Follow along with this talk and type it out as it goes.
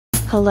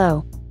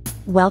Hello.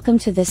 Welcome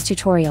to this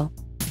tutorial.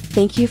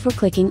 Thank you for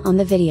clicking on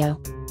the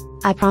video.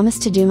 I promise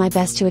to do my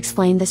best to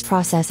explain this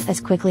process as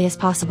quickly as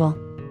possible.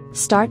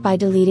 Start by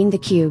deleting the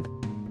cube.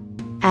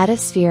 Add a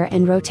sphere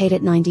and rotate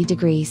it 90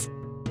 degrees.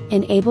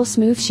 Enable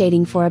smooth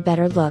shading for a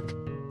better look.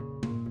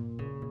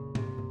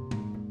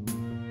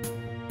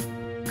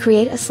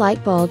 Create a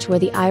slight bulge where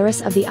the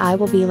iris of the eye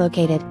will be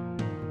located.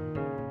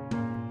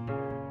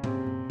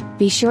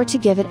 Be sure to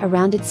give it a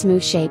rounded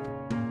smooth shape.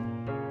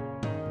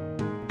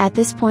 At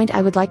this point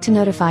I would like to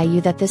notify you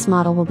that this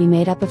model will be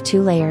made up of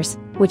two layers,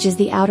 which is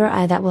the outer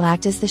eye that will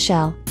act as the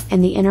shell,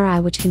 and the inner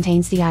eye which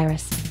contains the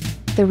iris.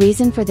 The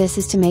reason for this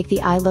is to make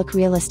the eye look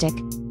realistic.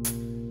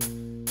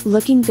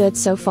 Looking good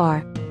so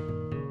far.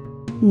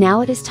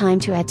 Now it is time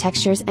to add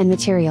textures and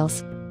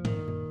materials.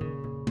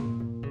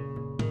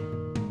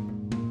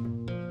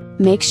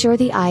 Make sure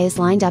the eye is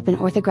lined up in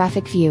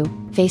orthographic view,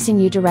 facing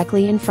you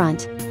directly in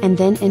front, and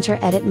then enter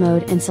edit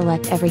mode and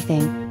select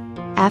everything.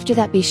 After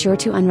that be sure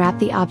to unwrap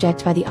the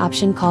object by the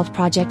option called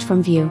Project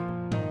from View.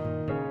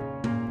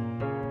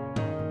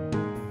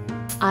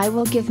 I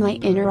will give my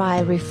inner eye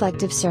a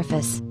reflective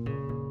surface.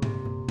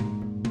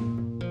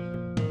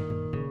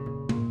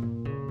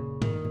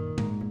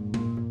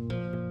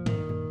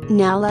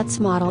 Now let's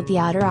model the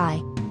outer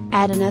eye.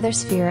 Add another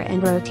sphere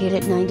and rotate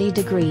it 90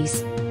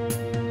 degrees.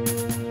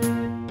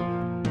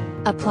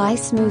 Apply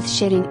smooth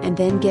shading and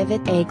then give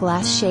it a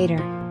glass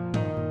shader.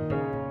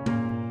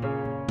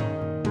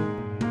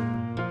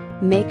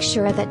 Make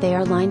sure that they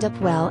are lined up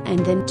well and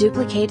then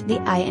duplicate the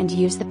eye and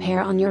use the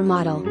pair on your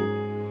model.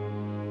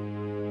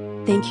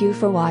 Thank you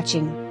for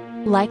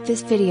watching. Like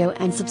this video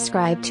and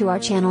subscribe to our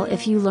channel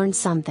if you learned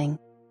something.